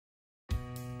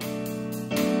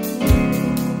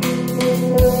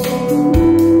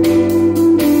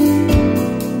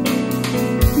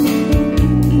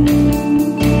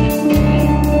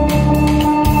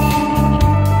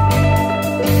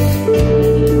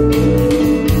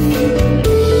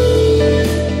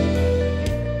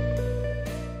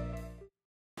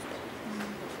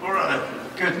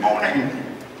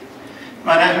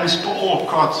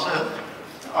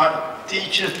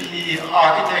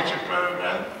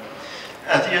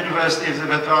the University of the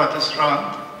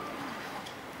Witwatersrand.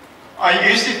 I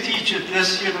used to teach at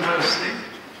this university,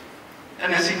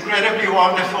 and it's incredibly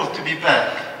wonderful to be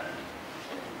back,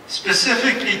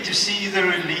 specifically to see the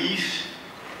relief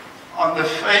on the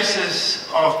faces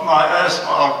of my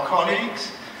erstwhile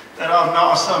colleagues that I'm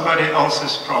now somebody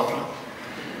else's problem.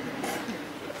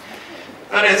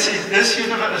 But this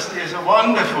university is a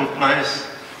wonderful place,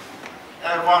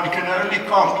 and one can only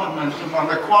compliment them on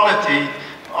the quality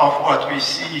of what we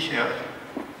see here.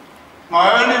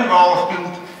 My own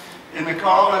involvement in the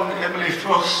Carl and Emily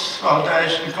Fuchs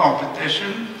Foundation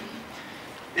competition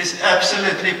is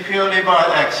absolutely purely by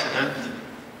accident.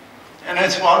 And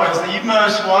it's one of the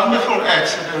most wonderful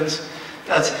accidents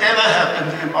that's ever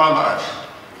happened in my life.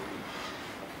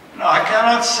 And I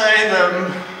cannot say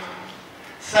them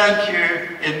thank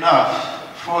you enough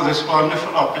for this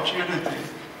wonderful opportunity.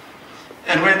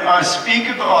 And when I speak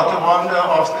about the wonder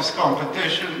of this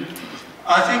competition,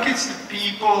 I think it's the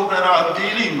people that I'm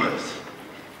dealing with.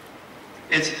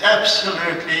 It's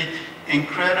absolutely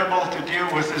incredible to deal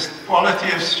with this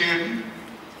quality of student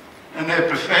and their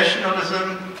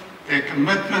professionalism, their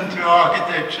commitment to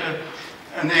architecture,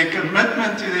 and their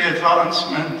commitment to the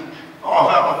advancement of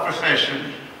our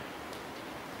profession.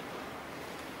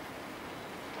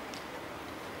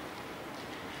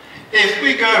 If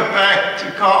we go back to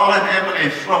Carl and Emily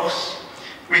Fuchs,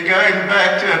 we're going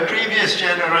back to a previous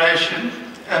generation,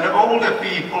 and older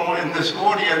people in this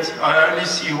audience, I only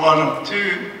see one or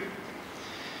two,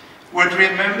 would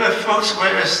remember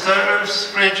Fuchsware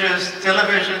stoves, fridges,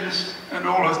 televisions, and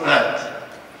all of that.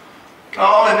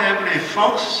 Carl and Emily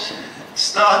Fuchs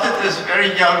started this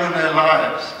very young in their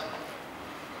lives.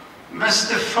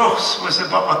 Mr. Fuchs was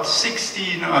about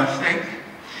 16, I think.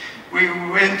 We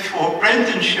went for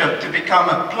apprenticeship to become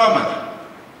a plumber,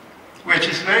 which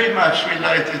is very much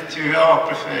related to our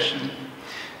profession.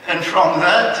 And from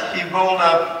that, he built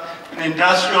up an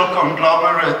industrial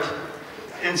conglomerate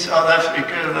in South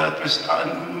Africa that was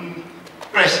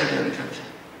unprecedented.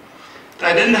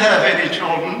 They didn't have any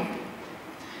children,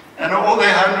 and all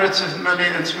their hundreds of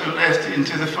millions were left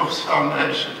into the Fuchs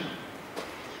Foundation.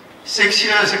 6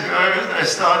 years ago, they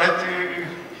started to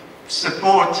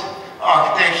support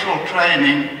architectural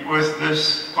training with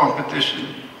this competition.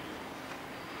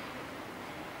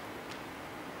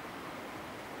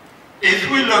 If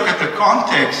we look at the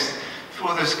context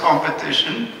for this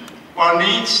competition, one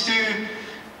needs to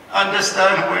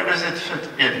understand where does it fit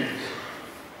in.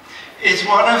 It's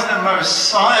one of the most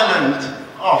silent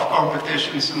of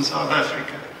competitions in South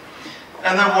Africa.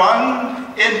 And the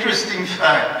one interesting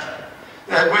fact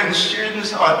that when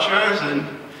students are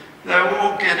chosen, they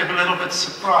all get a little bit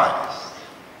surprised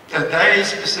that they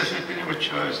specifically were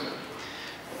chosen.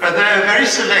 But they're a very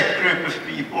select group of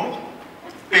people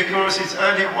because it's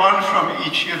only one from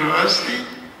each university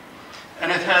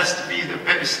and it has to be the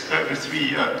best over 3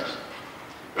 years.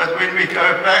 But when we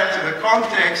go back to the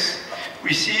context,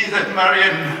 we see that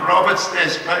Marion Roberts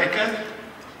Baker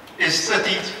is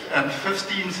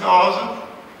 15,000.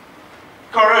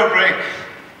 Corobreck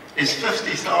is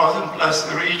 50,000 plus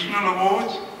the regional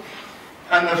awards.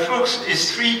 And the Fuchs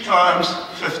is 3 times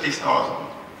 50,000.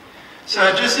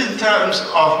 So just in terms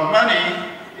of money,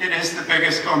 it is the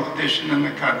biggest competition in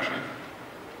the country.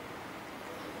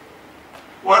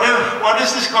 What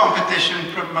does this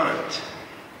competition promote?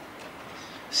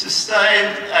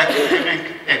 Sustained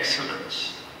academic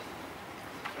excellence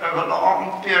over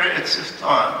long periods of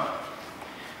time.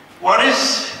 What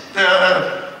is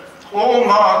the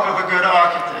hallmark of a good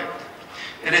architect?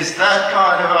 It is that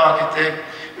kind of architect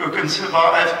who can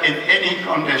survive in any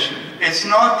condition. It's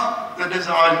not the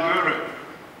design guru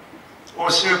or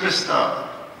superstar.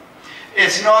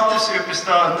 It's not the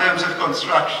superstar in terms of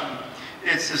construction.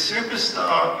 It's the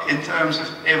superstar in terms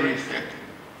of everything.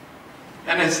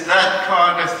 And it's that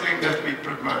kind of thing that we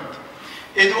promote.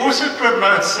 It also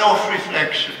promotes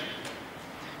self-reflection,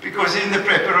 because in the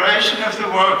preparation of the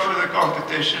work for the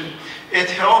competition, it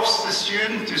helps the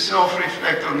student to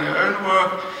self-reflect on their own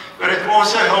work, but it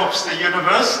also helps the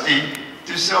university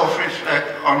to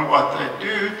self-reflect on what they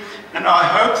do, and I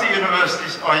hope the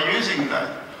universities are using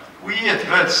that. We at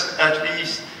WITS, at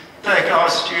least, take our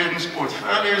students'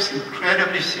 portfolios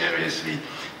incredibly seriously,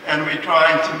 and we're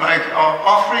trying to make our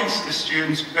offerings to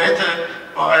students better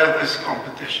via this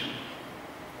competition.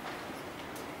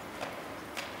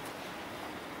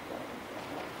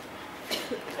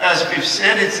 As we've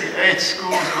said, it's the 8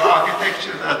 schools of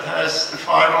architecture that has the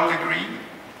final degree,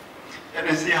 and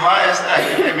it's the highest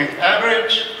academic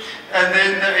average, and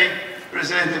then they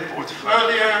present a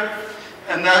portfolio,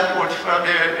 and that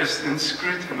portfolio is then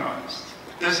scrutinized.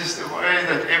 This is the way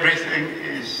that everything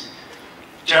is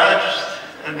judged,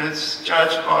 and it's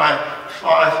judged by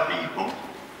 5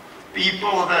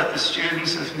 people that the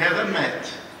students have never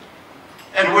met.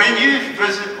 And when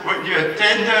you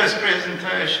attend those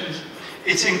presentations,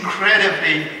 it's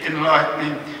incredibly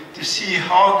enlightening to see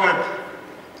how good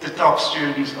the top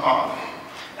students are,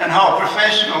 and how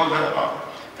professional they are,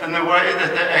 and the way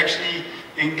that they actually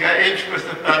engage with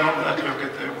the panel that look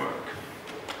at their work.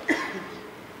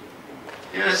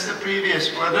 Here's the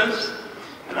previous winners,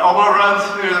 and I will run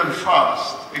through them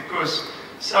fast, because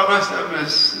some of them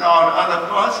is now in other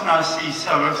parts, and I see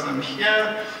some of them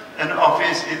here, and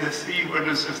obviously the 3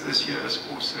 winners of this year is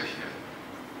also here.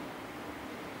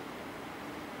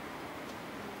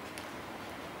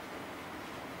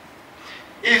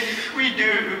 If we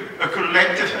do a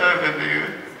collective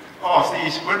overview of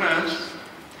these winners,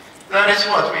 that is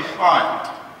what we find.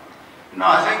 And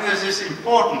I think this is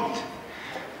important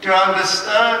to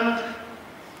understand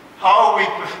how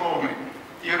we're performing.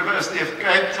 The University of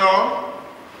Cape Town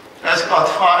has got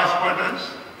 5 winners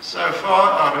so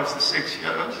far out of the 6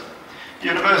 years.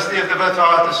 University of the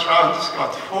Witwatersrand has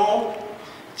got 4.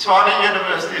 Tshwane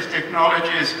University of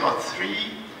Technology has got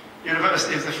 3.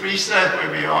 University of the Free State,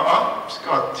 where we are, has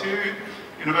got 2.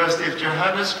 University of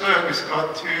Johannesburg has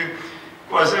got 2.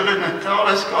 KwaZulu-Natal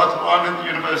has got 1, and the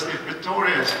University of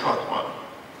Pretoria has got 1.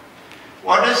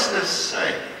 What does this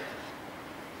say?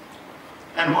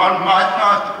 And one might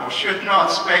not or should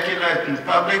not speculate in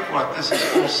public what this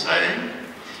is all saying,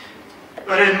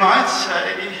 but it might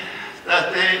say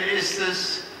that there is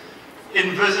this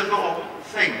invisible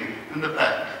thing in the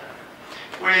back,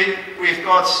 where we've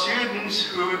got students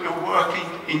who are working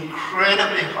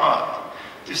incredibly hard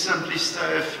to simply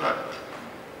stay afloat.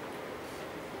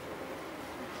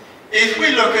 If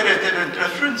we look at it in a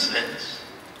different sense,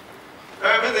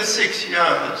 over the 6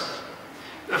 years,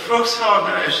 the Fuchs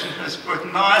Foundation has put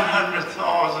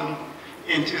 900,000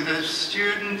 into the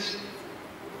students'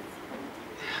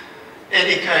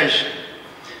 education.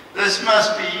 This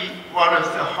must be one of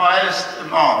the highest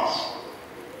amounts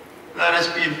that has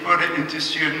been put into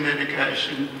student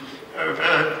education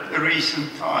over the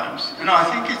recent times. And I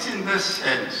think it's in this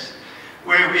sense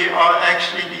where we are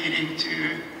actually needing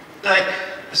to take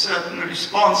a certain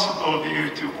responsible view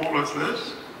to all of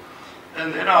this.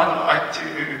 And then I'd like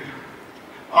to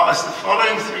ask the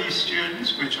following 3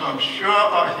 students, which I'm sure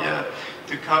are here,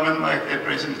 to come and make their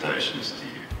presentations to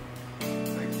you.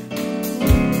 Thank you.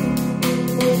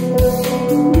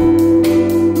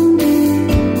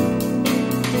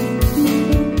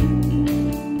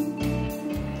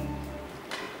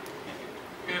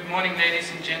 Good morning,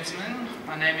 ladies and gentlemen.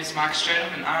 My name is Mike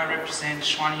Stradham, and I represent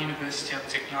Tshwane University of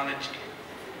Technology.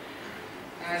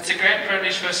 It's a great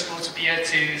privilege, first of all, to be here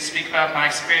to speak about my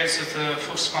experience with the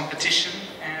Fuchs competition,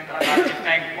 and I'd like to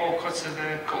thank Paul Kutzer,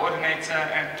 the coordinator,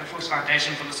 and the Fuchs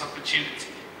Foundation for this opportunity.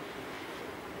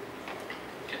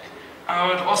 I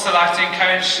would also like to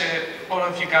encourage all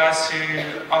of you guys who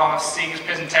are seeing this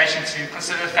presentation to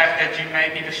consider the fact that you may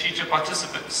be the future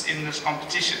participants in this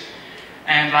competition,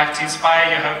 and like to inspire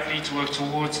you, hopefully, to work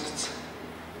towards it.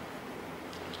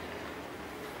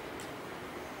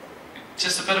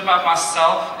 Just a bit about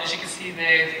myself. As you can see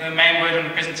there, the main word in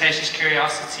the presentation is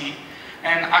curiosity.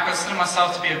 And I consider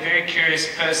myself to be a very curious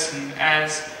person,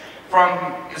 as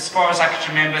far as I can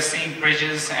remember, seeing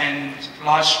bridges and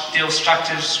large steel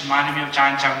structures reminded me of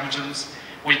giant jungle gyms,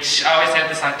 which I always had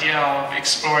this idea of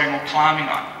exploring or climbing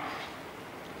on.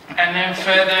 And then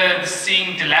further,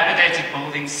 seeing dilapidated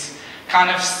buildings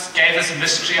kind of gave us a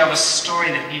mystery of a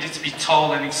story that needed to be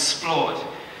told and explored.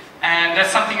 And that's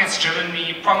something that's driven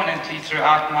me prominently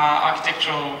throughout my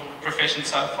architectural profession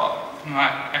so far, my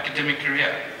academic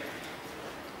career.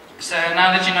 So now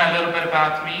that you know a little bit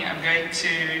about me, I'm going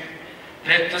to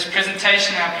let this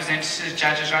presentation I presented to the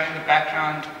judges run in the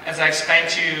background as I explain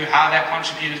to you how that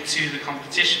contributed to the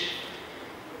competition.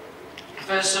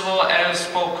 First of all, as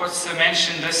Paul Kutzer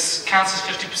mentioned, this counts as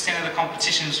 50% of the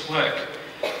competition's work.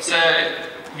 So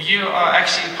you are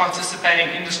actually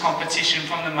participating in this competition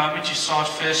from the moment you start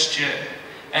first year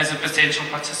as a potential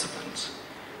participant.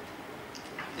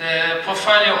 The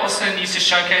portfolio also needs to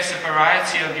showcase a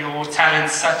variety of your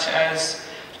talents, such as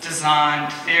design,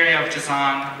 theory of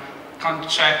design,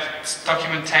 contract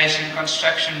documentation,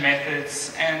 construction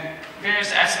methods, and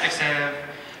various aspects that have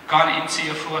gone into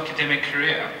your full academic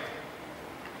career.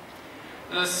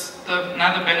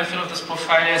 Another benefit of this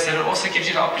portfolio is that it also gives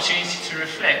you the opportunity to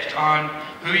reflect on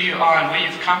who you are and where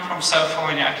you've come from so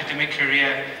far in your academic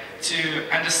career, to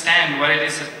understand what it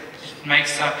is that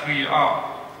makes up who you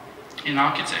are in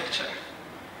architecture.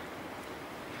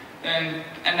 And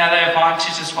another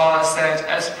advantage as well is that,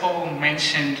 as Paul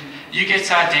mentioned, you get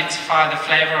to identify the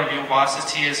flavor of your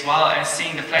varsity as well as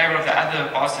seeing the flavor of the other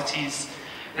varsities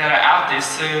that are out there.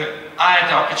 So I had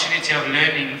the opportunity of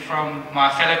learning from my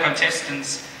fellow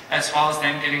contestants as well as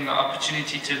them getting the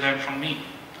opportunity to learn from me.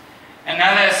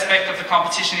 Another aspect of the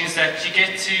competition is that you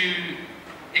get to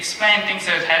explain things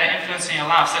that had an influence in your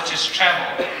life, such as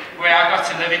travel, where I got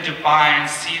to live in Dubai and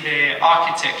see their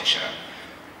architecture.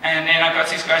 And then I got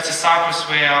to go to Cyprus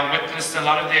where I witnessed a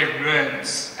lot of their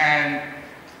ruins and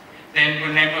then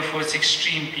remember for its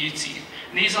extreme beauty.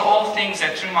 And these are all things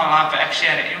that through my life actually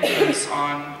had an influence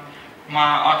on my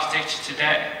architecture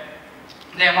today.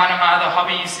 Then one of my other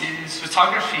hobbies is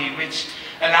photography, which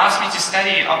allows me to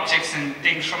study objects and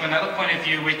things from another point of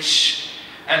view, which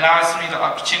allows me the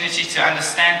opportunity to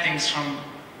understand things from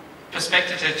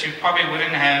perspectives that you probably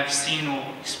wouldn't have seen or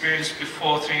experienced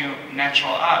before through your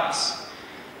natural eyes.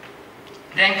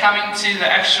 Then coming to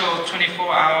the actual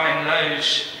 24-hour in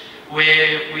Loge,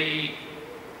 where we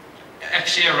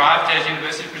actually arrived at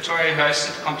University of Pretoria, who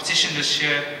hosted the competition this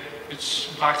year, which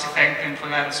I'd like to thank them for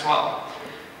that as well.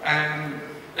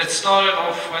 It started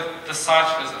off with the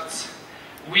site visits.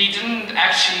 We didn't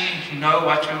actually know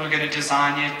what we were going to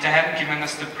design yet. They hadn't given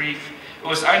us the brief. It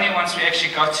was only once we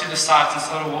actually got to the site and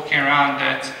started walking around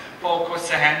that Paul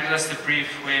Kutzer handed us the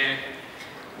brief, where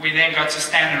we then got to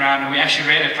stand around and we actually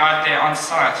read it right there on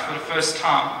site for the first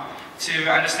time to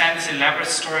understand this elaborate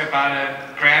story about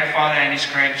a grandfather and his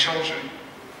grandchildren.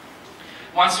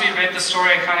 Once we read the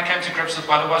story and kind of came to grips with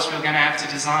what it was we were going to have to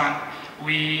design,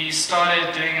 we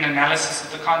started doing an analysis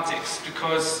of the context,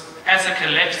 because as a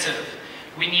collective,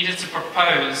 we needed to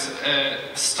propose a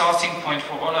starting point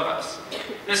for all of us.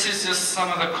 This is just some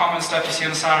of the common stuff you see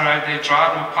on the side of the road there: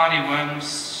 dried mopani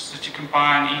worms that you can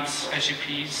buy and eat as you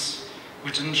please.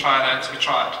 We didn't try that, we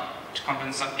tried to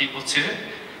convince some people to.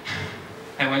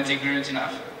 They weren't ignorant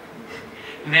enough.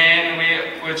 Then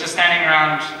we were just standing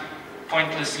around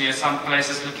pointlessly at some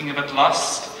places looking a bit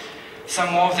lost.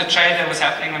 Some more of the trade that was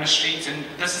happening on the streets, and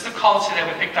this is the culture that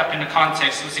we picked up in the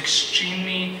context. It was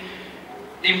extremely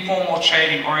informal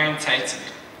trading orientated.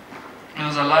 There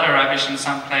was a lot of rubbish in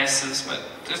some places, but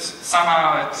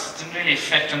somehow it didn't really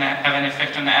have an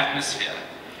effect on the atmosphere.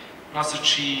 Lots of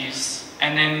trees,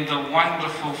 and then the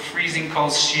wonderful freezing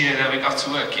cold studio that we got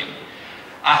to work in.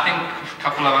 I think a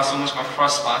couple of us almost got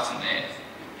frostbite in there.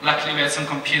 Luckily we had some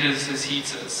computers as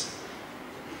heaters.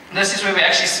 This is where we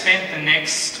actually spent the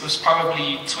next, was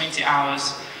probably 20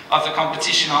 hours of the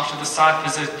competition after the site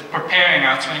visit, preparing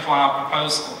our 24-hour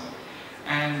proposal.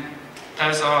 And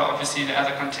those are obviously the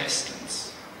other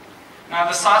contestants. Now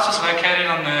the site was located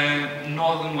on the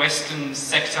northern western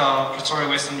sector of Pretoria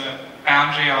West, on the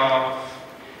boundary of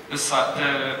the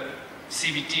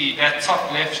CBD. That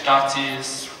top left dot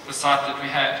is the site that we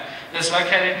had. It's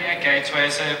located near Gateway,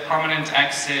 so prominent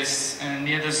access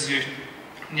near the zoo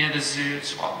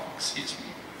as well, excuse me.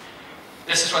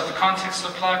 This is what the context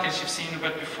looked like, as you've seen a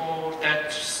bit before.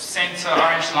 That center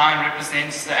orange line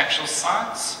represents the actual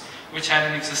sites, which had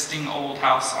an existing old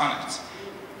house on it.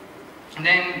 And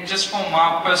then, just for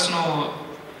my personal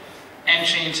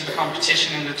entry into the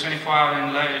competition in the 24-hour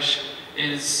in Loge,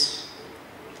 is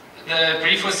the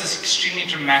brief was this extremely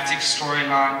dramatic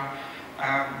storyline.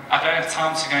 I don't have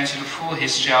time to go into the full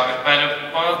history of it, but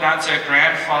it boiled down to a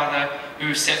grandfather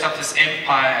who set up this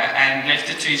empire and left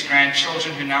it to his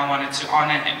grandchildren who now wanted to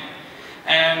honor him.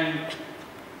 And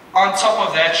on top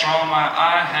of that drama,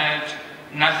 I had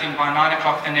nothing by 9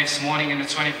 o'clock the next morning in the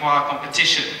 24-hour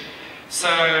competition. So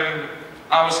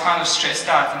I was kind of stressed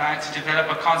out, and I had to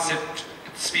develop a concept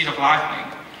at the speed of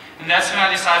lightning. And that's when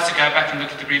I decided to go back and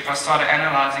look at the brief. I started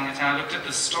analyzing it, and I looked at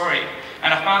the story,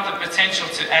 and I found the potential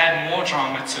to add more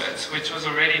drama to it, which was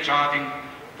already driving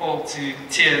Paul to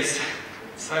tears.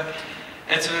 So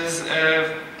it was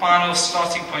a final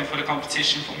starting point for the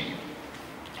competition for me.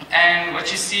 And what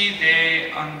you see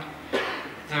there on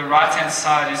the right-hand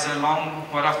side is along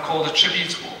what I've called a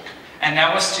tribute walk. And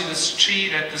that was to this tree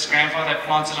that this grandfather had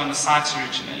planted on the site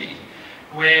originally,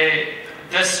 where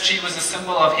this tree was a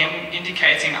symbol of him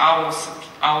indicating I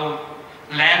will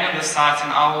land on the site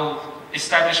and I will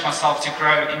establish myself to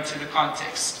grow into the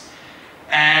context.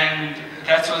 And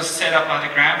that was set up by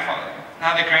the grandfather.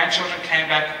 Now the grandchildren came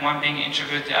back, one being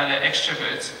introvert, the other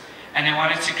extrovert, and they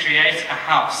wanted to create a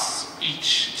house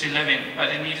each to live in, but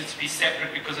it needed to be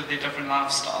separate because of their different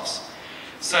lifestyles.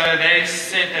 So they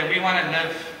said that we want to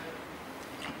live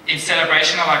in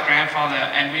celebration of our grandfather,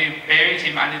 and we buried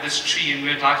him under this tree, and we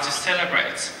would like to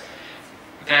celebrate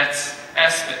that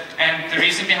aspect. And the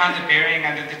reason behind the burying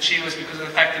under the tree was because of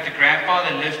the fact that the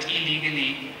grandfather lived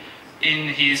illegally in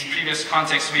his previous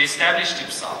context where he established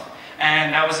himself.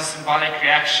 and that was a symbolic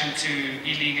reaction to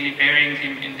illegally burying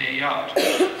him in their yard.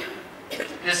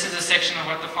 This is a section of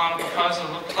what the final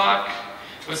proposal looked like,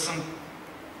 with some,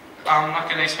 I'm not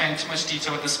going to explain in too much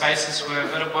detail what the spaces were,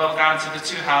 but it boiled down to the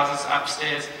two houses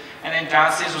upstairs, and then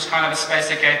downstairs was kind of a space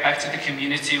that gave back to the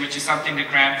community, which is something the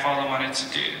grandfather wanted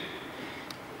to do.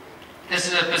 This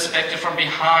is a perspective from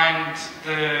behind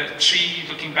the tree,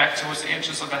 looking back towards the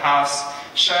entrance of the house,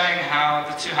 showing how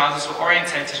the two houses were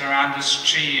orientated around this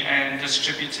tree and this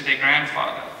tribute to their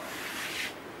grandfather.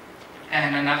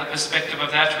 And another perspective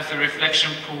of that with the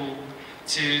reflection pool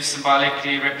to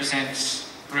symbolically represent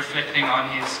reflecting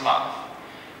on his life.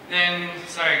 Then,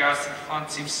 sorry guys, the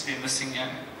font seems to be missing here.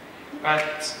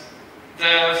 But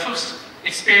the Fuchs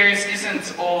experience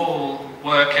isn't all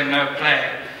work and no play.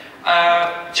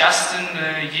 Justin,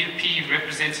 the UP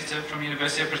representative from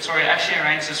University of Pretoria, actually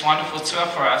arranged this wonderful tour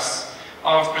for us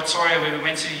of Pretoria, where we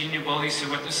went to Union Buildings to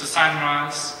witness the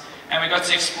sunrise, and we got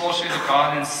to explore through the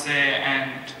gardens there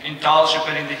and indulge a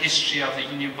bit in the history of the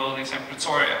Union Buildings and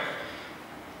Pretoria.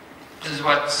 This is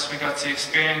what we got to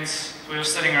experience. We were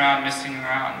sitting around, messing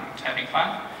around, having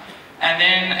fun. And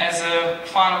then as a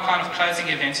final kind of closing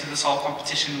event to this whole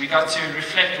competition, we got to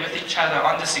reflect with each other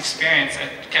on this experience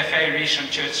at Cafe Riche on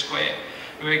Church Square,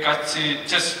 where we got to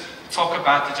just talk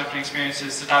about the different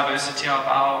experiences, the diversity of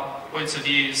our points of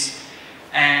views,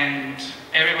 and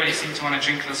everybody seemed to want to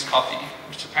drink this coffee,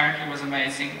 which apparently was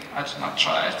amazing. I did not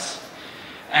try it.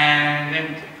 And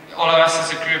then all of us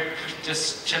as a group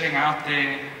just chilling out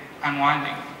there,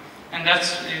 unwinding. And that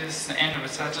is the end of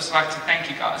it. So I'd just like to thank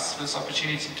you guys for this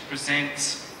opportunity to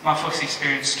present my Fuchs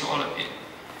experience to all of you.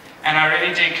 And I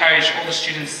really do encourage all the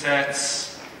students that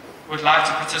would like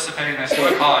to participate in this,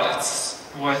 work hard. It's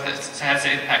worth it. It has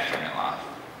an impact on your life.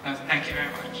 So thank you very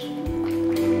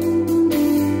much.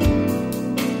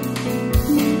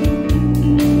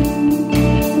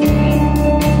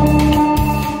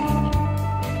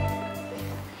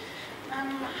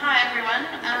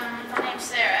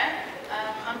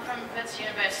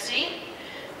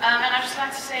 And I'd just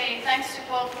like to say thanks to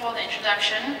Paul for the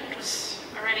introduction. It was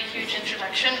a really huge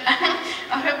introduction.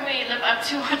 I hope we live up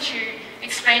to what you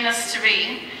explained us to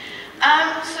be.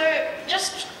 So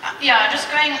just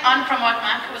going on from what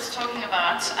Michael was talking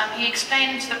about, he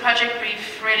explained the project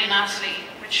brief really nicely,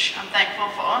 which I'm thankful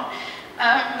for.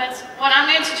 But what I'm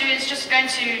going to do is just going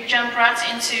to jump right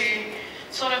into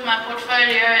sort of my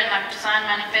portfolio and like design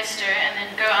manifesto, and then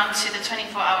go on to the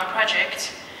 24-hour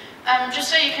project. Just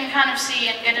so you can kind of see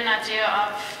and get an idea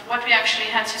of what we actually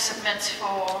had to submit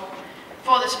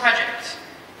for this project.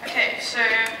 Okay, so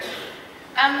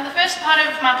the first part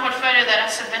of my portfolio that I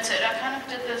submitted, I kind of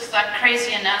did this like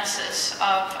crazy analysis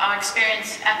of our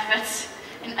experience at Wits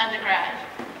in undergrad.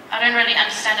 I don't really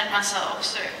understand it myself,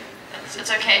 so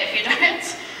it's okay if you don't.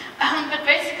 But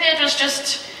basically it was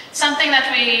just something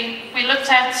that we looked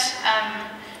at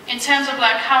in terms of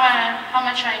like how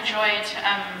much I enjoyed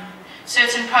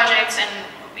certain projects and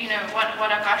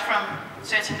what I got from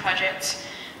certain projects.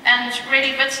 And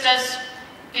really Wits does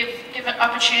give an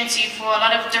opportunity for a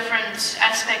lot of different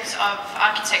aspects of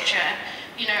architecture.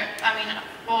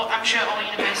 I'm sure all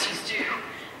universities do.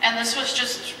 And this was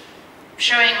just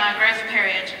showing my growth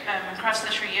period across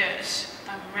the 3 years.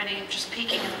 I'm really just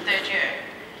peaking in the 3rd year.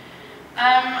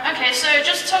 Okay, so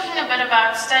just talking a bit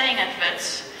about studying at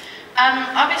Wits.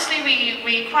 Obviously,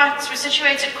 we're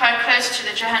situated quite close to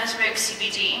the Johannesburg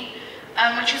CBD,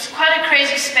 which is quite a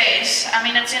crazy space. I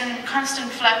mean, it's in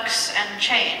constant flux and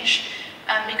change,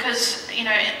 because, in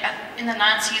the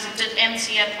 90s it did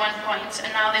empty at one point,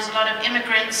 and now there's a lot of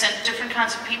immigrants and different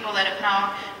kinds of people that have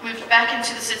now moved back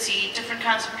into the city, different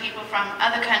kinds of people from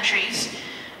other countries.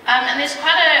 And there's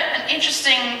quite an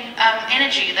interesting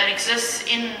energy that exists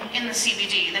in the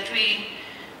CBD that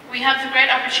we have the great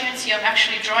opportunity of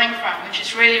actually drawing from, which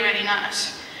is really, really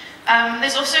nice.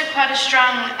 There's also quite a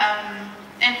strong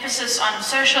emphasis on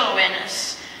social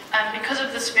awareness because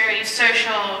of this very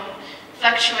social,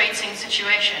 fluctuating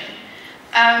situation.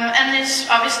 And there's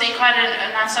obviously quite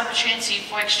a nice opportunity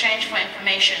for exchange for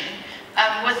information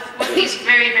with these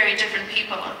very, very different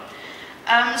people.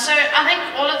 So I think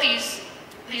all of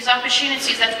these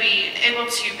opportunities that we're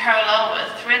able to parallel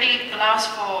with really allows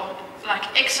for like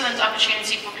excellent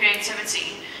opportunity for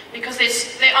creativity, because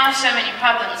there are so many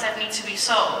problems that need to be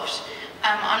solved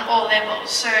on all levels.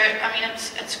 So I mean,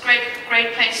 it's a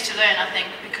great place to learn, I think,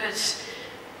 because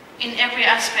in every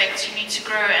aspect you need to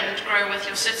grow with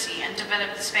your city and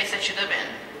develop the space that you live in.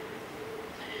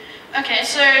 Okay,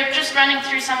 so just running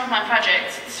through some of my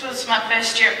projects. This was my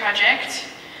first year project,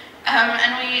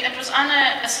 and it was on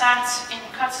a site in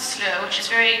Kotzebue, which is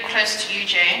very close to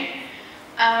UJ.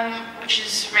 Which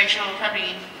is, Rachel will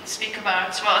probably speak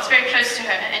about, well, it's very close to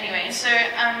her anyway. So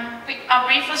our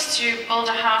brief was to build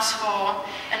a house for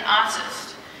an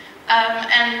artist.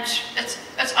 And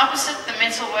it's opposite the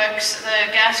metalworks,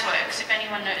 the gasworks, if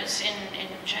anyone knows, in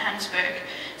Johannesburg.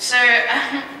 So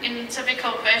in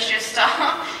typical first-year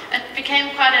style, it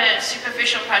became quite a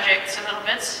superficial project a little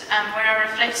bit, where I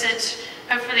reflected,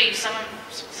 hopefully some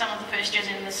of the first years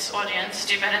in this audience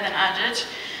do better than I did.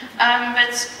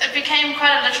 But it became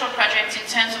quite a literal project in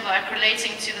terms of like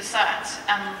relating to the site,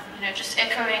 you know, just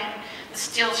echoing the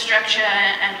steel structure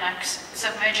and like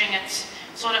submerging it,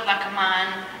 sort of like a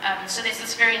mine. So there's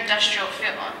this very industrial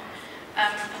feel. I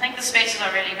think the spaces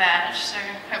are really bad, so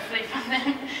hopefully from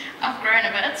them I've grown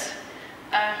a bit.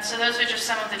 So those were just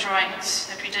some of the drawings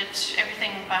that we did,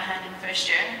 everything by hand in first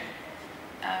year.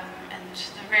 And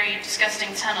the very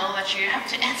disgusting tunnel that you have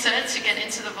to enter to get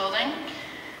into the building.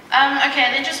 Okay,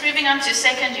 then just moving on to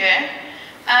second year.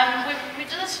 We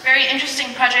did this very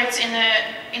interesting project in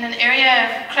an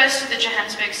area close to the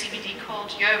Johannesburg CBD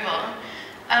called Yeoville,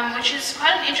 which is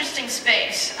quite an interesting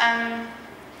space.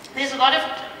 There's a lot of,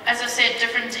 as I said,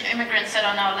 different immigrants that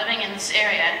are now living in this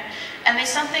area, and there's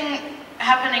something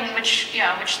happening which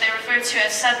they refer to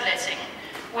as subletting,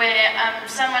 where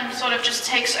someone sort of just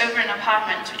takes over an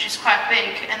apartment which is quite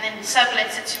big and then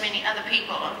sublets it to many other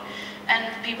people, and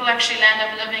people actually land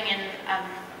up living in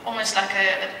almost like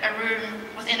a room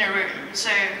within a room, so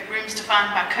rooms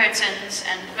defined by curtains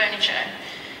and furniture.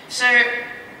 So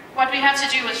what we had to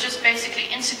do was just basically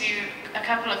interview a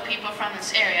couple of people from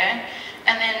this area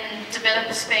and then develop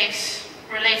a space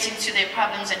relating to their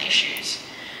problems and issues.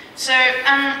 So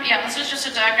this was just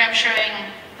a diagram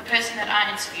showing the person that I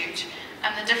interviewed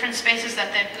and the different spaces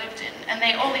that they've lived in. And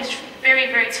they're all these very,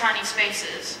 very tiny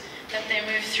spaces that they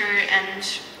move through, and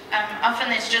often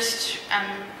there's just,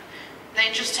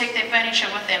 they just take their furniture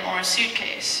with them or a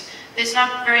suitcase. There's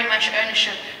not very much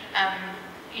ownership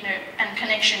you know, and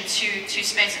connection to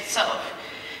space itself.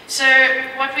 So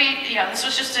what this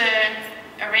was just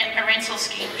a rental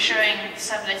scheme showing the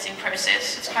subletting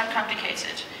process. It's quite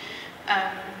complicated.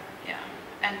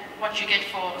 And what you get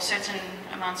for certain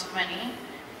amounts of money.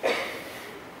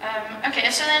 Okay,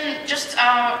 so then just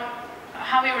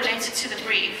how we related to the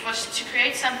brief was to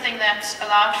create something that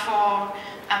allowed for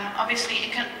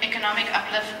obviously economic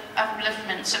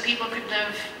upliftment, so people could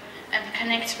live and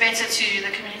connect better to the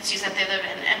communities that they live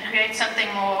in and create something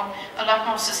a lot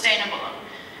more sustainable.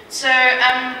 So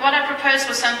what I proposed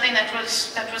was something that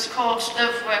was called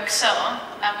Live, Work, Sell,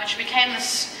 which became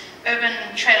this urban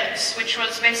trellis, which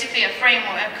was basically a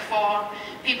framework for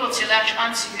people to latch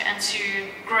onto and to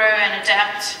grow and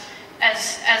adapt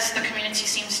as the community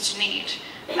seems to need,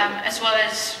 as well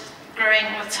as growing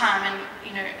with time and,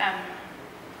 you know,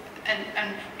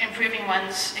 and improving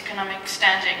one's economic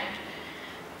standing.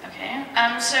 Okay,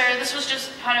 so this was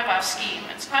just part of our scheme.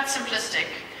 It's quite simplistic,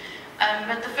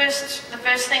 but the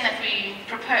first thing that we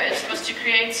proposed was to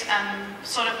create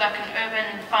sort of like an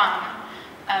urban farm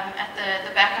at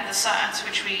the back of the site,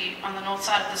 on the north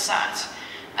side of the site,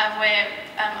 where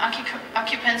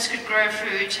occupants could grow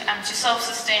food to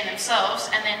self-sustain themselves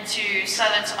and then to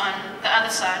sell it on the other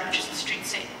side, which is the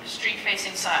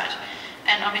street-facing side,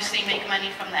 and obviously make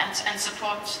money from that and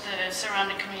support the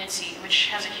surrounding community, which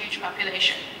has a huge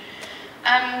population.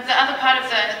 The other part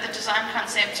of the design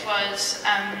concept was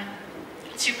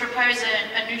to propose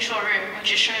a neutral room,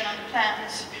 which is shown on the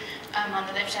plans on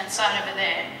the left-hand side over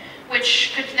there,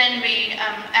 which could then be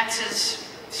act as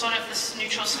sort of this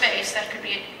neutral space that could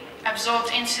be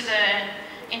absorbed into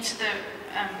the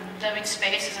living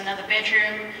space as another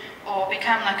bedroom, or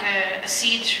become like a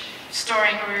seed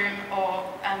storing room, or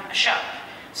a shop.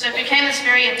 So it became this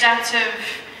very adaptive,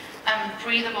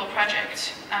 breathable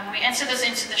project. We entered this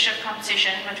into the ship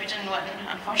competition, but we didn't win,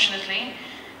 unfortunately.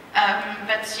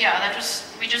 But yeah,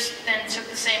 we just then took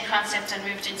the same concept and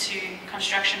moved into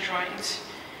construction drawings,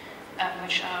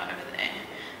 which are over there.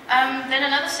 Then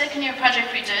another second year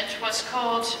project we did was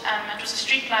called, it was a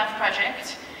street life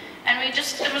project, and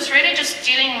it was really just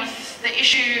dealing with the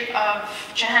issue of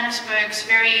Johannesburg's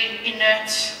very inert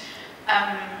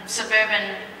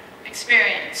suburban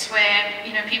experience, where,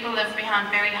 you know, people live behind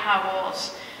very high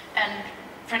walls and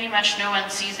pretty much no one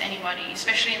sees anybody,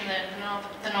 especially in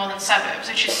the northern suburbs,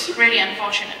 which is really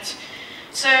unfortunate.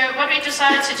 So what we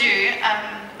decided to do,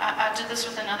 I did this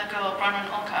with another girl, Bronwyn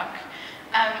Alcock,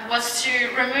 was to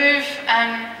remove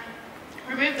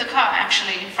the car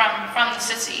actually from the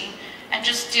city and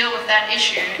just deal with that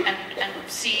issue and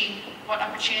see what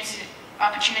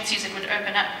opportunities it would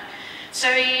open up. So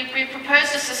we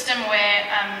proposed a system where,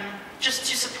 just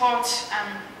to support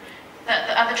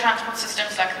the other transport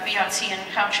systems like the BRT and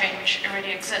Gautrain, which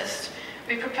already exist,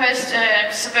 we proposed a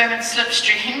suburban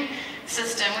slipstream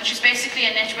system, which is basically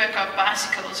a network of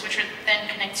bicycles which would then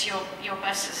connect to your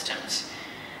bus systems.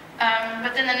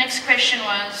 But then the next question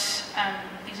was,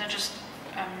 these are just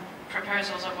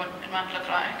proposals of what it might look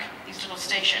like, these little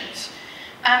stations.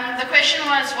 The question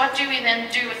was, what do we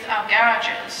then do with our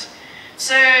garages?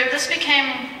 So this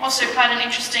became also quite an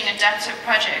interesting adaptive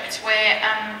project where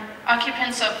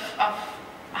occupants of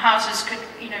houses could,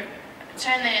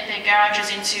 turn their garages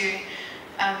into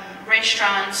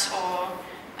restaurants or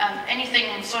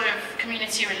anything sort of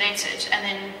community related, and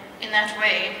then in that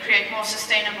way create more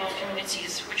sustainable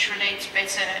communities which relate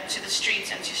better to the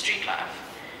streets and to street life.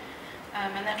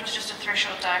 And that was just a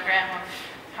threshold diagram of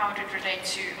how it would relate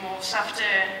to more softer,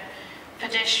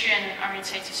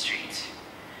 pedestrian-orientated streets.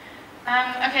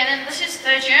 Okay, then this is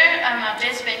third year, our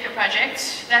Des Baker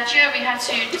project. That year we had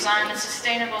to design a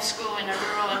sustainable school in a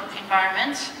rural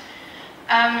environment.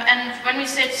 And when we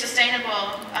said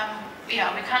sustainable, we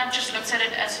kind of just looked at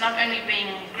it as not only being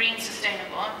green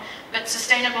sustainable, but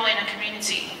sustainable in a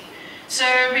community. So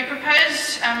we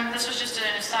proposed, this was just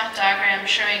a site diagram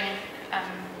showing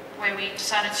where we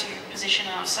decided to position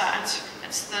our site.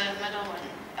 It's the middle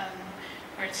one,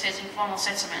 where it says informal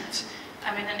settlement.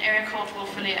 In an area called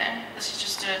Wolfvillers. This is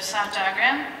just a site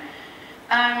diagram.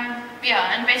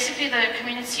 And basically the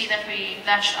community that we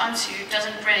latched onto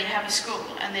doesn't really have a school,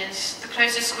 and the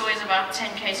closest school is about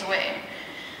 10 k's away.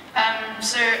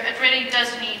 So it really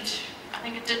does need, I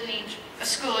think it did need a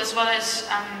school as well as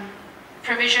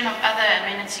provision of other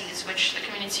amenities which the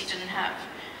community didn't have.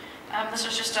 This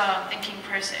was just our thinking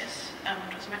process.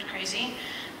 It was a bit crazy.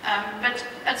 But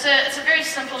it's a very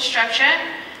simple structure,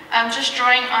 just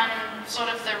drawing on sort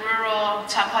of the rural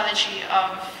typology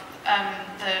of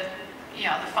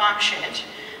the farm shed.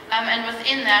 And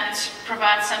within that,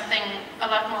 provide something a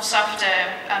lot more softer.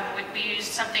 We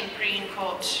used something green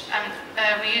called,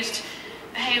 we used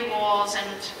hay walls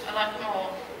and a lot more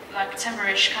like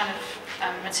timberish kind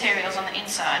of materials on the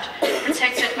inside,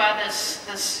 protected by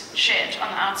this shed on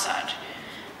the outside.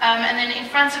 And then in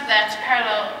front of that,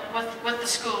 parallel with the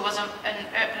school, was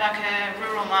like a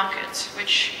rural market,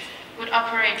 which would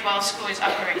operate while school is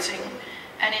operating,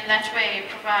 and in that way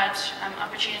provide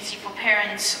opportunity for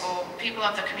parents or people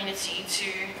of the community to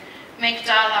make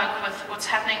dialogue with what's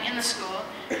happening in the school,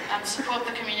 support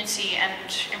the community,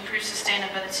 and improve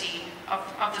sustainability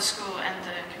of the school and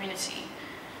the community.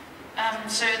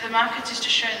 So the market is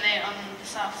just shown there on the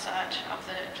south side of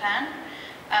the plan,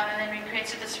 and then we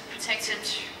created this protected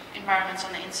environment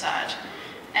on the inside.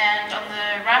 And on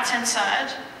the right-hand side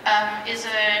it's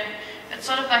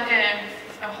sort of like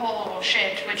a hall or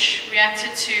shed which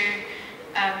reacted to,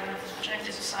 I don't know if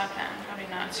there's a side plan, probably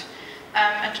not.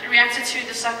 It reacted to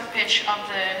the soccer pitch of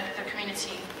the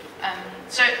community.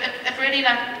 So it really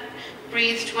like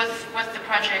breathed with the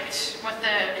project, with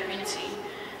the community,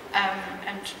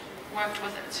 and worked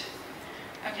with it.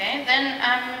 Okay,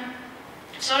 then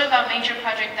sort of our major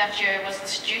project that year was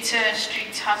the Juta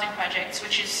Street Housing Project,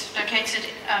 which is located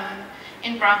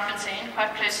in Braamfontein,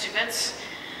 quite close to Wits.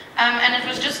 And it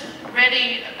was just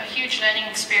really a huge learning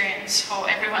experience for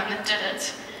everyone that did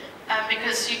it,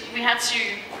 because we had to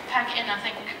pack in,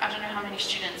 I don't know how many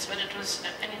students, but it was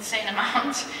an insane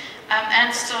amount,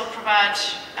 and still provide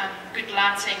good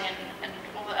lighting and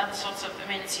all the other sorts of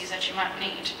amenities that you might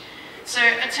need. So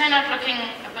it turned out looking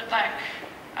a bit like,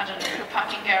 I don't know, a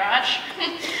parking garage,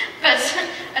 but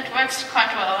it works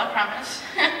quite well, I promise.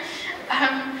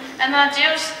 And the idea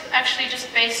was actually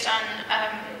just based on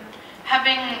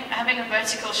having a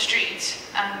vertical street,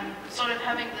 sort of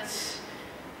having this,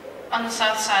 on the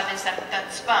south side there's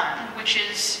that spine, which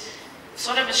is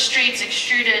sort of a street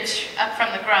extruded up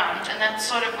from the ground, and that's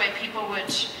sort of where people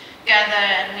would gather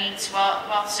and meet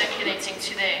while circulating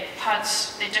to their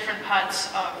pods, their different pods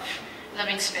of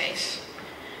living space.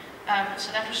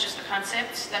 So that was just the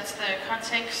concept. That's the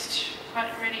context. Quite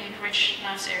a really rich,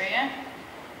 nice area.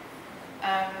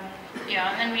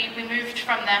 And then we moved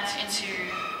from that into,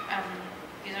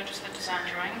 these are just the design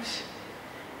drawings.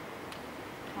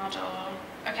 Model.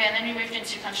 Okay, and then we moved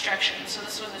into construction. So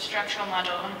this was a structural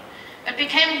model. It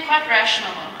became quite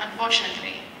rational,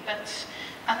 unfortunately, but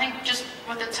I think just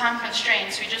with the time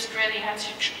constraints, we just really had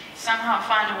to somehow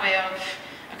find a way of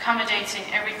accommodating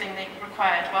everything they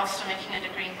required while still making it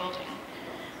a green building.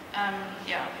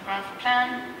 Ground for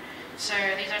plan. So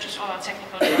these are just all our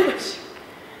technical drawings.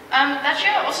 That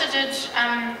year I also did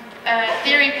a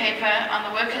theory paper on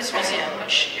the Workers' Museum,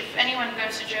 which if anyone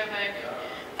goes to Joburg,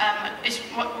 is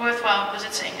worthwhile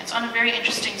visiting. It's on a very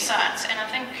interesting site, and I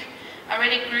think I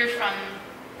really grew from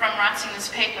writing this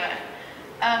paper.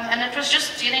 And it was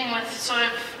just dealing with sort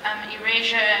of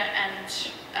erasure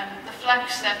and the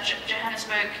flux that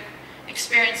Johannesburg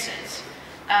experiences,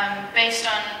 based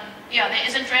on, there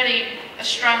isn't really a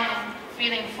strong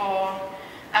feeling for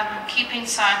keeping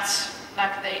sites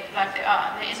like they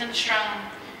are. There isn't a strong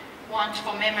want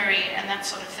for memory and that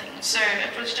sort of thing. So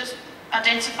it was just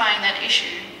identifying that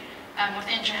issue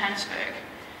within Johannesburg.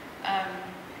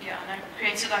 And I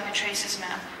created like a traces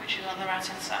map, which is on the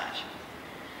right-hand side.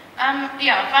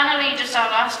 Finally, just our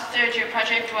last third-year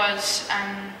project was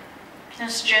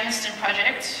this Germiston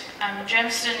project.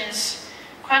 Germiston is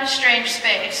quite a strange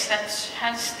space that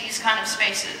has these kind of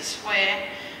spaces where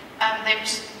they've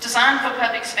designed for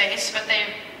public space, but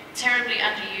they're terribly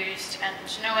underused and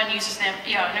no one uses them.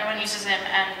 No one uses them,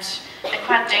 and they're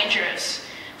quite dangerous.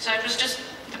 So it was just,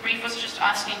 the brief was just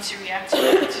asking to react to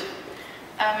it.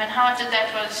 And how I did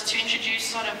that was to introduce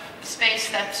sort of a space,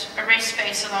 a rest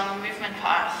space along a movement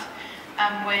path,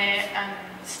 where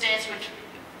stairs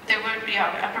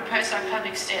I proposed like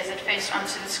public stairs that faced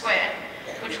onto the square,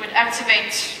 which would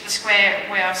activate the square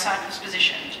where our site was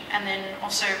positioned, and then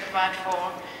also provide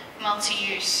for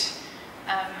multi-use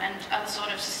and other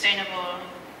sort of sustainable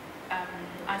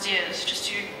ideas just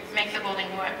to make the building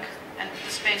work and the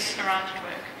space around it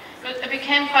work. But it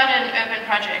became quite an urban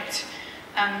project,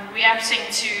 reacting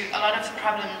to a lot of the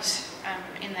problems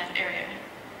in that area.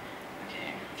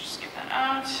 Okay, just get that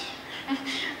out.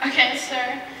 Okay, so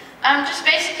just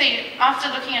basically, after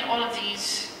looking at all of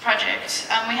these projects,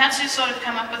 we had to sort of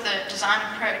come up with a design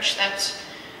approach that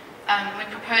we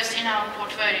proposed in our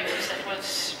portfolios that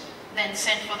was then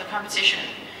sent for the competition.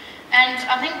 And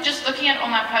I think just looking at all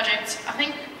my projects, I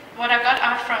think what I got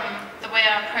out from the way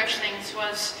I approached things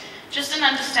was just an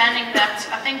understanding that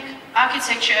I think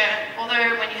architecture,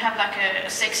 although when you have like a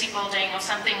sexy building or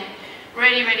something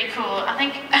really, really cool, I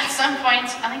think at some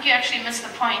point, I think you actually miss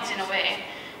the point in a way,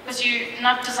 because you're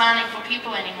not designing for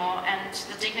people anymore and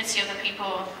the dignity of the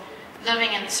people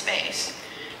living in the space.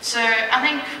 So I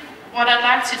think what I'd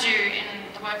like to do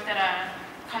in the work that I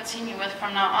continue with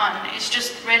from now on is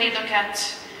just really look at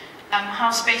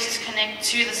how spaces connect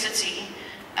to the city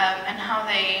and how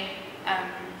they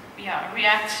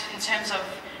react in terms of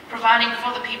providing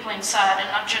for the people inside and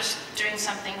not just doing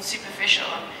something superficial,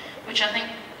 which I think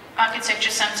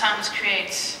architecture sometimes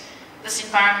creates this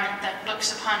environment that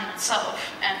looks upon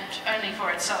itself and only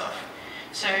for itself.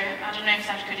 So I don't know if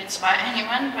that could inspire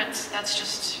anyone, but that's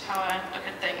just how I look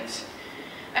at things.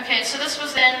 Okay, so this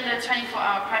was then the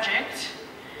 24-hour project.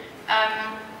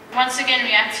 Once again,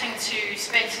 reacting to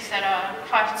spaces that are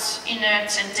quite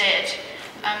inert and dead.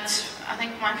 I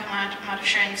think Micah might have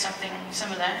shown something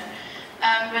similar.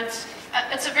 But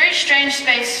it's a very strange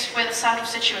space where the site was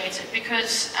situated,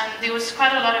 because there was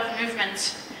quite a lot of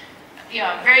movement.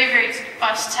 Very, very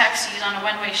fast taxis on a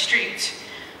one-way street.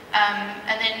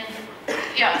 And then,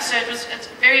 so it's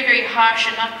very, very harsh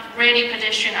and not really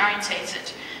pedestrian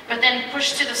orientated. But then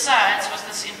pushed to the sides was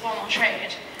this informal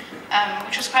trade,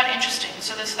 which was quite interesting.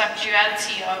 So this like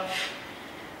duality of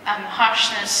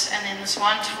harshness and then this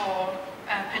want for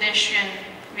pedestrian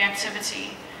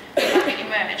reactivity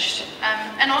emerged.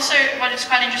 And also what is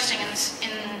quite interesting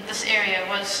in this area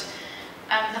was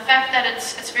the fact that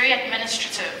it's very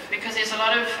administrative, because there's a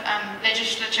lot of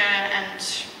legislature and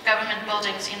government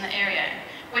buildings in the area,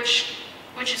 which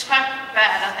is quite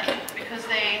bad, I think, because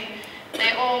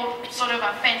they all sort of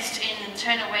are fenced in and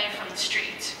turn away from the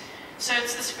street. So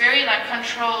it's this very like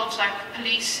controlled like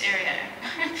police area,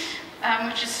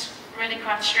 which is really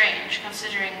quite strange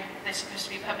considering they're supposed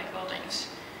to be public buildings.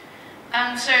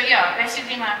 So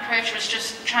basically my approach was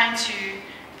just trying to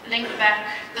link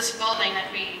back this building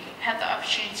that we had the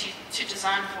opportunity to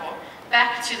design for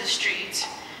back to the street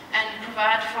and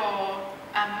provide for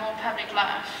more public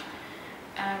life.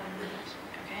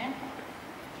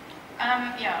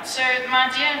 So my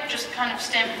idea just kind of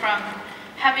stemmed from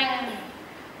having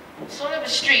sort of a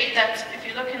street that, if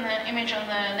you look in the image on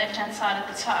the left-hand side at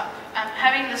the top,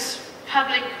 having this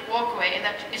public walkway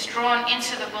that is drawn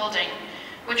into the building,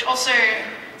 which also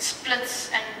splits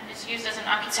and is used as an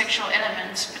architectural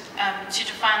element to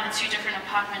define the two different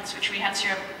apartments which we had to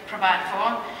provide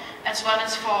for, as well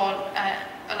as for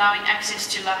allowing access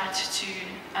to light to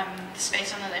the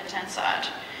space on the left-hand side.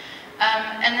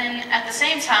 And then at the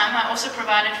same time, I also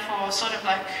provided for sort of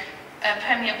like a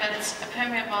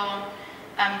permeable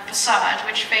facade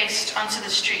which faced onto the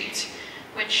street,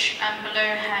 which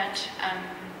below had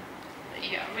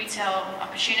retail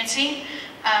opportunity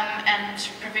and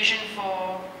provision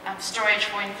for storage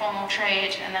for informal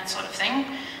trade and that sort of thing.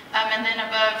 And then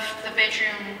above, the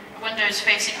bedroom windows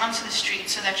facing onto the street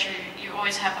so that you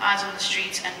always have eyes on the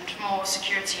street and more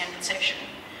security and protection.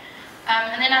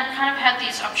 And then I kind of had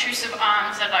these obtrusive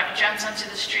arms that like jumped onto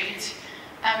the street,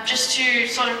 just to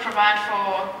sort of provide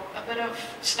for a bit of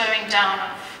slowing down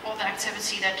of all the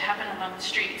activity that happened along the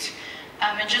street,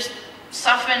 and just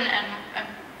soften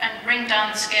and bring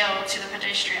down the scale to the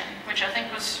pedestrian, which I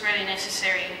think was really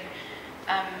necessary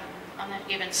on that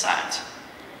given site.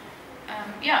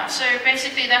 Yeah, so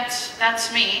basically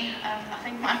that's me. I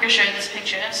think Micah showed this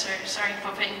picture, so sorry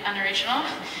for being unoriginal.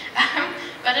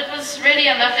 But it was really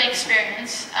a lovely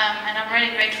experience, and I'm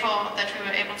really grateful that we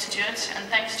were able to do it, and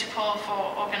thanks to Paul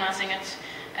for organizing it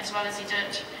as well as he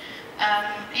did.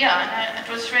 Yeah, and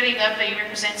it was really lovely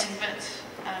representing BIT,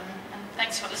 and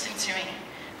thanks for listening to me.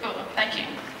 Cool, thank you.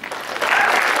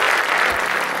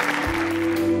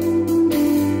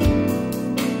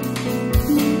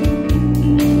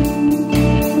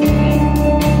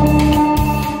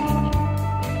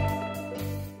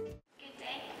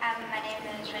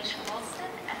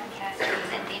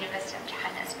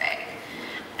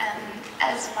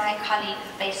 My colleague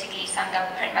basically summed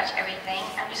up pretty much everything.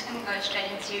 I'm just going to go straight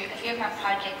into a few of my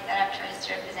projects that I've chosen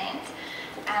to represent.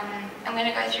 I'm going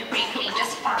to go through briefly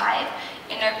just 5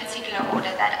 in no particular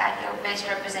order that I feel best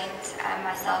represent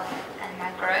myself and my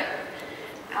growth.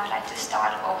 I would like to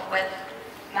start off with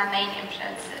my main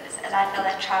influences, as I feel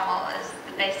that travel is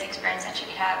the best experience that you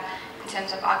could have in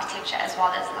terms of architecture as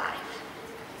well as life.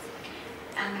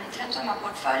 In terms of my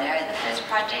portfolio, the first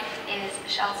project is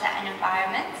shelter and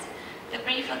environment. The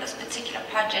brief of this particular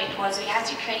project was we had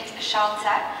to create a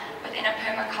shelter within a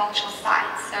permacultural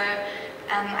site. So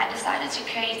I decided to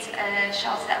create a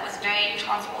shelter that was very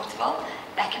transportable,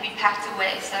 that could be packed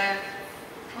away. So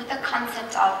with the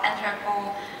concept of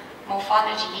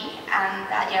anthropomorphology and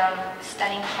the idea of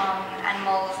studying from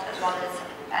animals as well as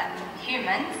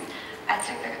humans, I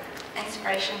took the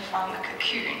inspiration from a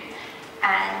cocoon.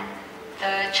 And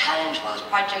the challenge for this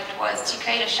project was to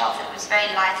create a shelter that was very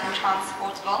light and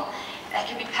transportable, that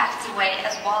could be packed away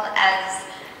as well as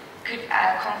could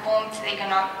conform to the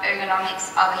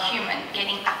ergonomics of a human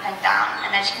getting up and down.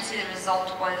 And as you can see, the result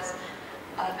was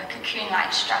of a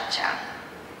cocoon-like structure.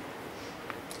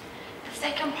 The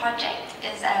second project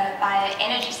is a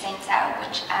bioenergy center,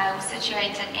 which was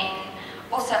situated in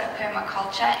also a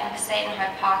permaculture in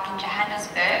Poseidonhope Park in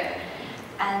Johannesburg.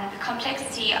 And the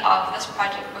complexity of this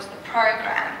project was the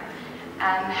program,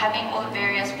 having all the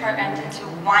various programs into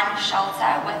one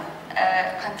shelter with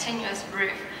a continuous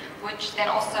roof, which then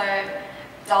also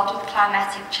dealt with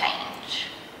climatic change.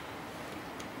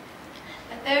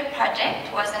 The third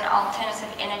project was an alternative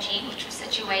energy, which was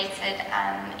situated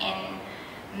in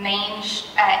N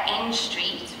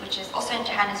Street, which is also in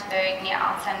Johannesburg near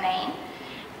Outer Main.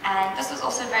 And this was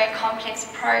also a very complex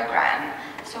program.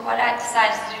 So what I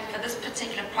decided to do for this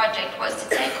particular project was to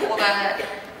take all the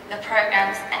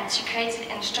programs and to create it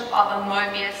in a strip of a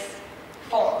Mobius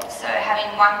form. So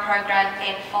having one program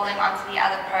then folding onto the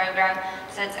other program,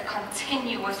 so it's a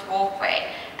continuous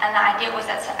walkway. And the idea was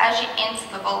that so as you enter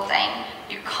the building,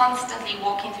 you're constantly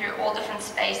walking through all different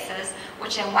spaces,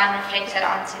 which then one reflected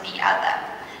onto the other.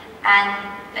 And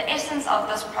the essence of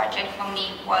this project for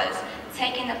me was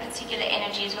taking the particular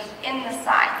energies within the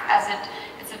site, as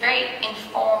it's a very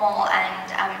informal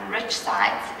and rich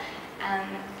site,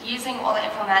 using all the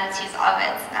informalities of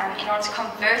it in order to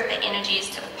convert the energies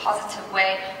to a positive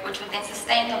way, which would then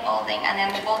sustain the building, and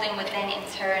then the building would then in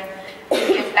turn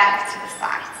give back to the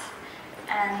site.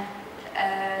 And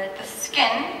the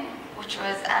skin, which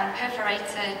was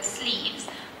perforated sleeves,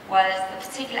 was the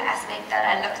particular aspect that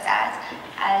I looked at,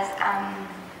 as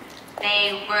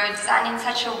they were designed in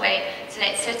such a way to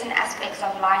let certain aspects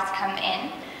of light come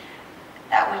in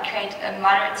that would create a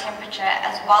moderate temperature,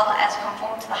 as well as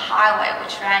conform to the highway,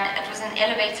 which ran, it was an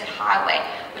elevated highway,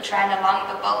 which ran along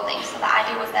the building. So the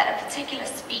idea was that at particular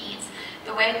speeds,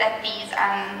 the way that these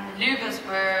louvers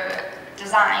were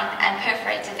designed and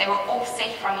perforated, they were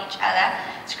offset from each other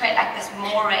to create like this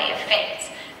moire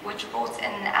effect, which brought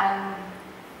in,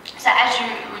 so as you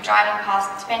were driving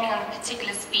past, depending on the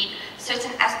particular speed,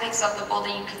 certain aspects of the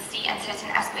building you could see and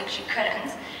certain aspects you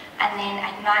couldn't. And then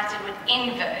at night it would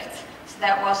invert. So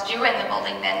that whilst you were in the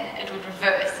building, then it would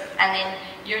reverse, and then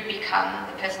you would become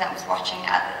the person that was watching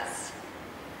others.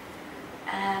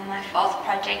 My fourth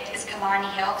project is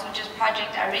Kalani Hills, which is a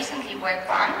project I recently worked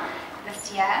on this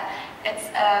year. It's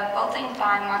a building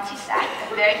by Monty Sack,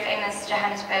 a very famous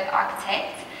Johannesburg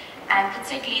architect, and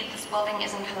particularly this building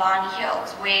is in Kalani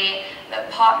Hills, where the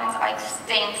apartments are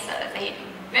extensive, they're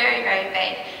very, very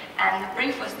big, and the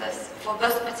brief was this, for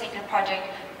this particular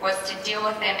project, was to deal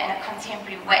with them in a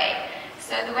contemporary way.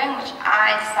 So the way in which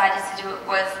I decided to do it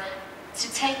was to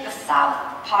take the south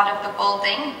part of the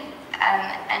building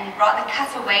and rather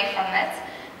cut away from it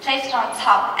placed it on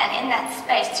top, and in that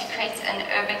space to create an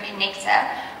urban connector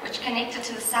which connected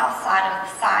to the south side of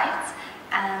the site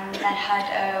that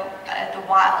had the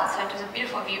wild, so it was a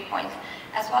beautiful viewpoint,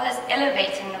 as well as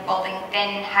elevating the building,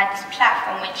 then had this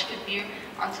platform which could view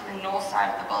onto the north side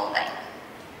of the building.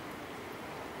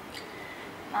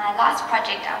 My last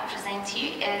project I'll present to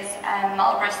you is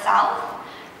Marlborough South.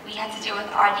 We had to deal with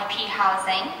RDP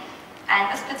housing, and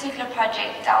this particular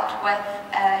project dealt with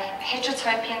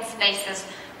heterotopian spaces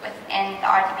within the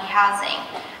RDP housing,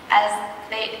 as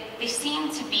they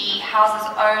seemed to be houses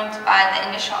owned by the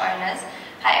initial owners.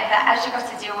 However, as you got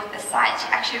to deal with the site,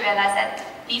 you actually realized that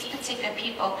these particular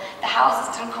people, the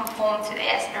houses didn't conform to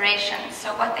their aspirations. So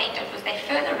what they did was they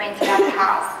further rented out the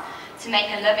house to make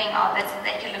a living of it so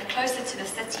they could live closer to the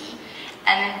city,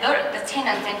 and then the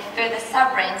tenants then further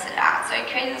sub-rented out. So it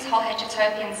created this whole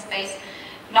heterotopian space,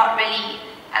 not really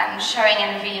showing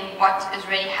and revealing what is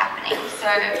really happening.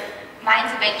 So my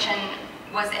intervention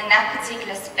was in that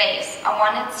particular space. I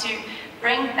wanted to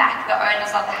bring back the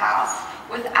owners of the house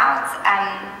without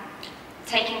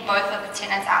taking both of the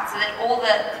tenants out, so that all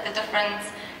the different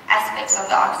aspects of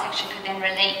the architecture could then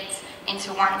relate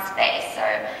into one space. So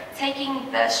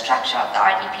taking the structure of the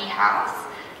RDP house,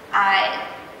 I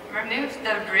removed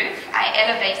the roof, I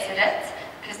elevated it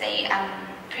because they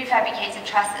prefabricated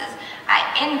trusses. I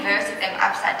inverted them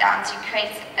upside down to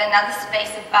create another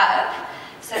space above,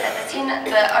 so that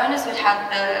the owners would have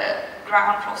the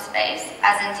ground floor space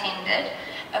as intended.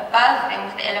 Above them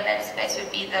with the elevated space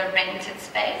would be the rented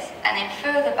space, and then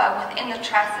further above within the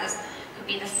trusses would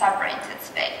be the sub-rented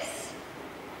space.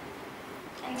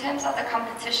 In terms of the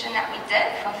competition that we did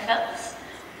for Fuchs,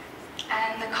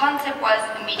 the concept was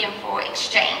a medium for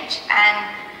exchange, and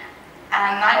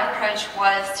my approach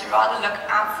was to rather look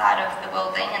outside of the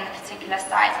building and the particular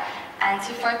site, and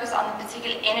to focus on the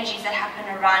particular energies that happen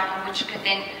around and which could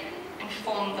then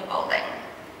inform the building.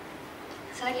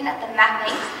 So looking at the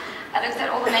mapping, I looked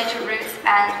at all the major routes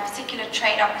and particular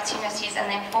trade opportunities and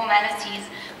the informalities,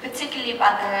 particularly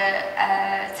by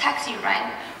the taxi rank,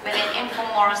 where then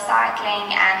informal recycling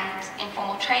and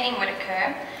informal trading would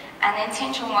occur. And the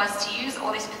intention was to use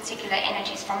all these particular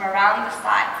energies from around the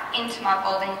site into my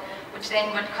building, which then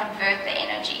would convert the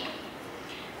energy.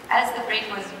 As the brief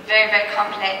was very, very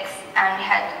complex and we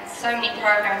had so many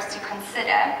programs to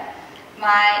consider,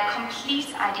 my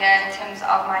complete idea in terms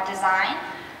of my design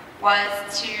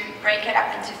was to break it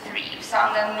up into three. So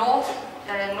on the north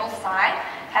side,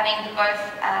 having both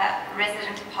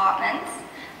resident apartments,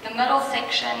 the middle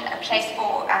section a place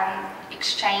for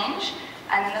exchange,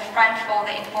 and then the front floor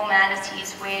the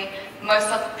informalities where most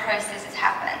of the processes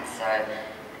happen. So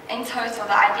in total,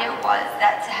 the idea was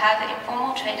that to have the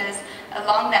informal traders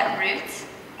along that route,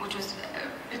 which was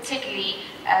particularly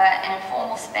an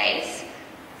informal space,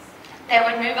 they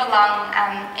would move along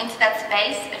into that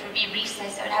space. It would be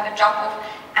recessed, so it would have a drop-off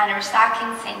and a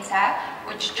recycling centre,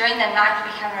 which during the night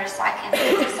would become a recycling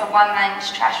centre, so one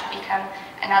man's trash would become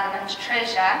another man's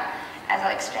treasure, as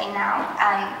I'll explain now,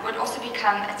 and would also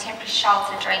become a temporary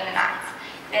shelter during the night.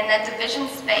 Then the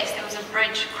division space, there was a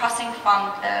bridge crossing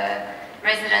from the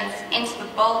residents into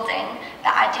the building.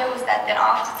 The idea was that then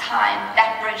after time,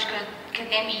 that bridge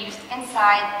could then be used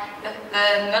inside the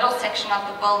middle section of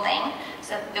the building,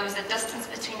 so there was a distance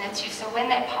between the two. So when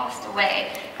they passed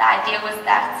away, the idea was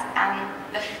that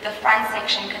the front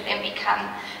section could then become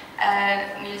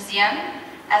a museum,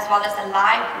 as well as a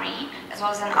library, as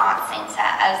well as an art centre,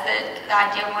 as the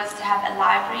idea was to have a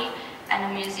library and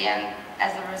a museum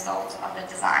as a result of the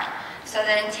design. So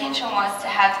the intention was to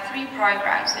have 3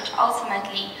 programs, which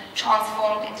ultimately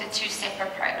transformed into 2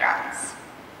 separate programs.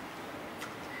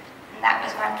 And that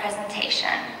was my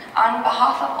presentation. On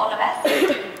behalf of all of us,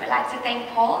 we'd like to thank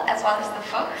Paul, as well as the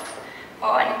Fuchs,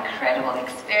 for an incredible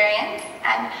experience,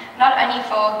 and not only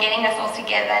for getting us all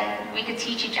together and we could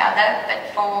teach each other, but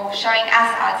for showing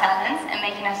us our talents and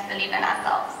making us believe in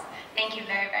ourselves. Thank you very much.